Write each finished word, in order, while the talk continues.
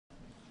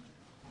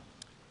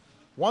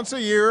Once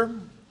a year,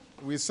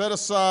 we set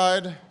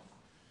aside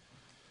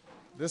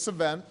this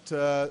event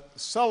to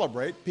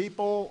celebrate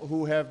people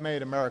who have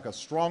made America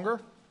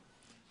stronger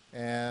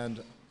and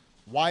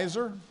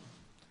wiser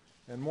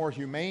and more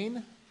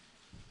humane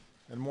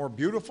and more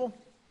beautiful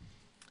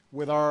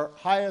with our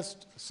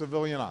highest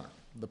civilian honor,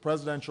 the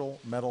Presidential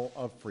Medal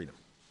of Freedom.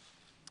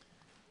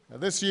 Now,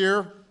 this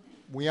year,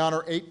 we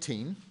honor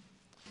 18.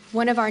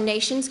 One of our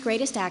nation's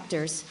greatest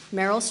actors,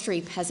 Meryl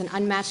Streep, has an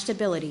unmatched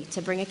ability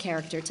to bring a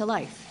character to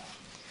life.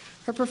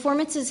 Her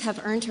performances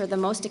have earned her the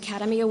most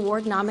Academy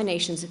Award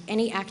nominations of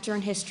any actor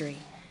in history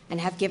and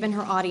have given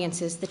her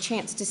audiences the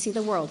chance to see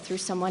the world through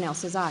someone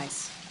else's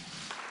eyes.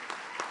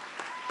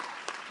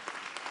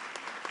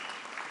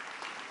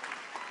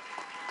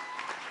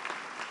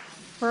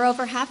 For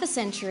over half a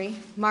century,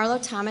 Marlo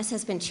Thomas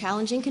has been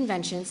challenging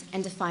conventions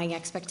and defying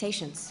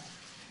expectations.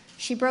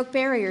 She broke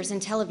barriers in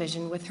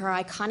television with her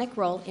iconic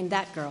role in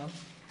That Girl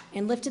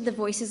and lifted the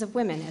voices of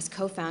women as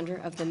co-founder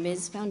of the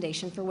Ms.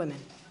 Foundation for Women.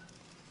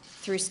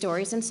 Through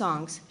stories and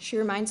songs, she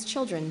reminds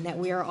children that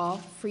we are all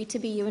free to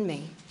be you and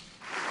me.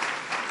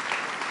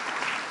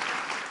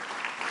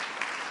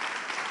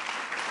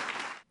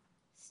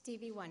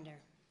 Stevie Wonder.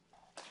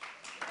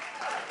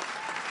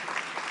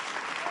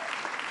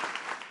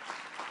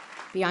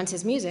 Beyond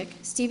his music,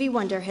 Stevie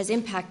Wonder has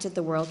impacted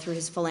the world through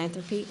his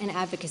philanthropy and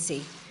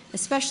advocacy,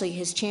 especially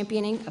his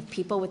championing of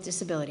people with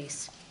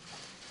disabilities.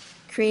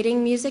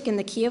 Creating music in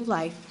the key of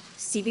life,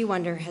 Stevie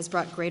Wonder has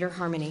brought greater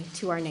harmony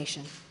to our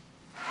nation.